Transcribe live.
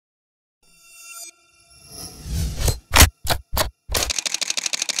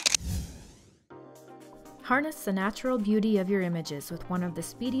Harness the natural beauty of your images with one of the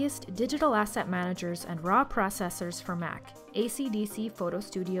speediest digital asset managers and raw processors for Mac, ACDSee Photo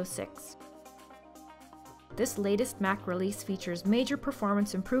Studio 6. This latest Mac release features major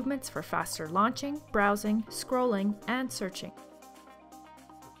performance improvements for faster launching, browsing, scrolling, and searching.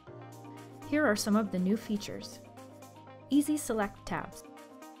 Here are some of the new features. Easy Select tabs.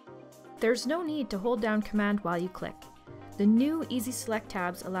 There's no need to hold down Command while you click. The new Easy Select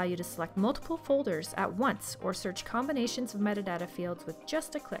tabs allow you to select multiple folders at once or search combinations of metadata fields with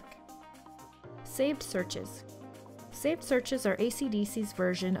just a click. Saved searches. Saved searches are ACDSee's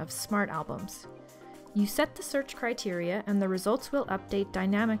version of Smart Albums. You set the search criteria and the results will update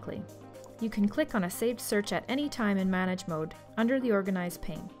dynamically. You can click on a saved search at any time in Manage mode under the Organize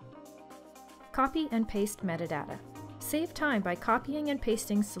pane. Copy and paste metadata. Save time by copying and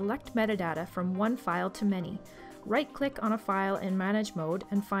pasting select metadata from one file to many. Right-click on a file in Manage mode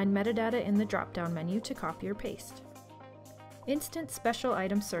and find metadata in the drop-down menu to copy or paste. Instant special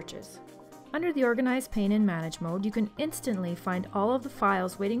item searches. Under the Organize pane in Manage mode, you can instantly find all of the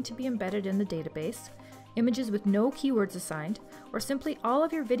files waiting to be embedded in the database, images with no keywords assigned, or simply all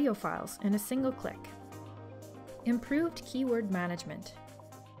of your video files in a single click. Improved keyword management.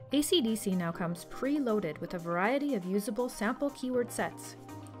 ACDSee now comes pre-loaded with a variety of usable sample keyword sets.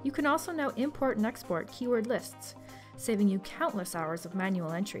 You can also now import and export keyword lists, saving you countless hours of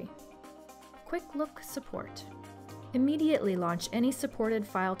manual entry. Quick Look support. Immediately launch any supported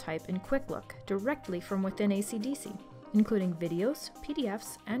file type in Quick Look directly from within ACDSee, including videos,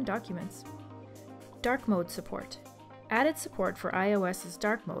 PDFs, and documents. Dark mode support. Added support for iOS's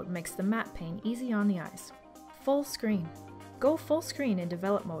dark mode makes the map pane easy on the eyes. Full screen. Go full screen in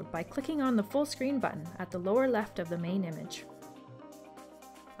develop mode by clicking on the full screen button at the lower left of the main image.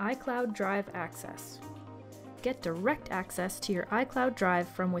 iCloud Drive access. Get direct access to your iCloud Drive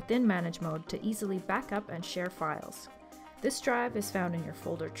from within Manage mode to easily back up and share files. This drive is found in your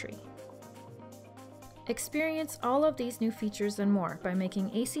folder tree. Experience all of these new features and more by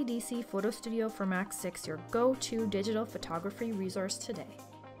making ACDSee Photo Studio for Mac 6 your go-to digital photography resource today.